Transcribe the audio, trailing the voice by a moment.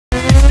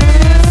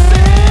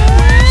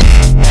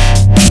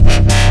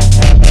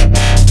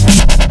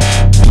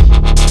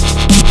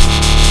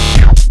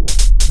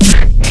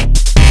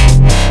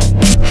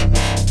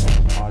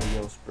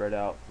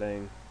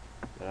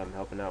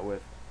helping out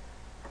with.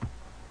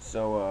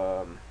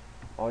 So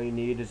all you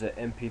need is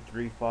an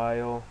MP3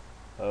 file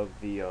of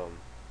the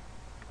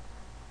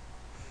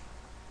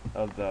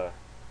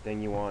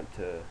thing you want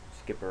to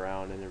skip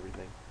around and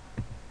everything.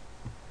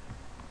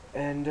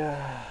 And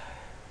let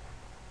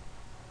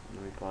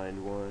me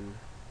find one.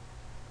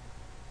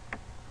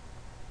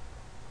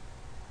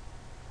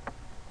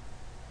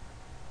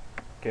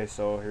 Okay,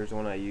 so here's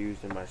one I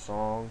used in my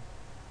song.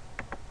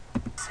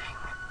 You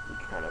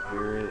can kind of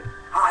hear it.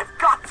 I've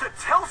got to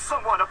tell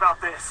someone about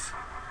this.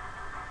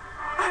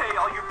 Hey,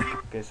 all you people.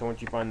 Okay, so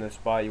once you find the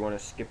spot you want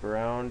to skip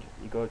around,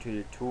 you go to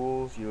your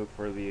tools, you look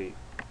for the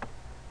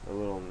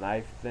little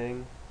knife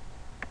thing.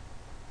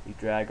 You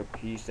drag a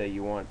piece that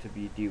you want to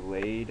be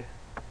delayed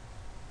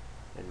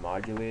and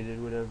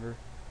modulated, whatever.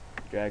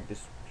 Drag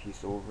this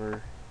piece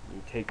over.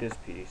 You take this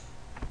piece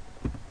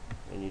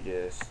and you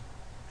just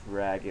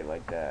drag it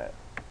like that,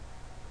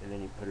 and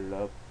then you put it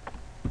up,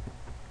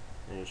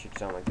 and it should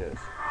sound like this.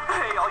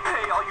 Hey, all you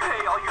people.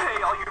 Hey,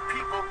 all you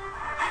people.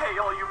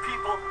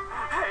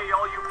 Hey,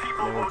 all you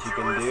people. And then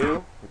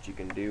what you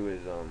can do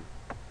is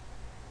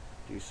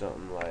do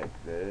something like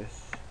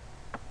this.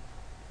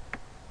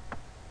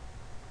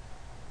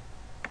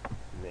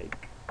 Make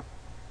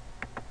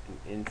an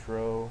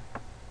intro.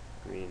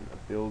 I mean, a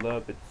build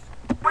up. It's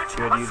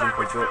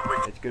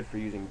good for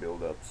using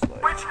build ups.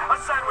 Like, Which a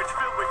sandwich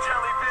filled with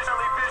jellyfish,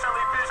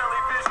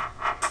 jellyfish.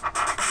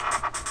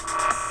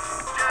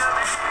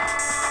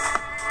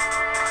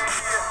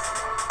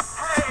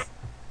 Hey.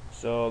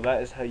 so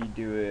that is how you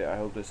do it. I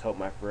hope this helped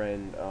my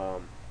friend.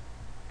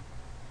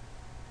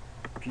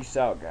 Peace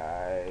out,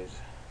 guys.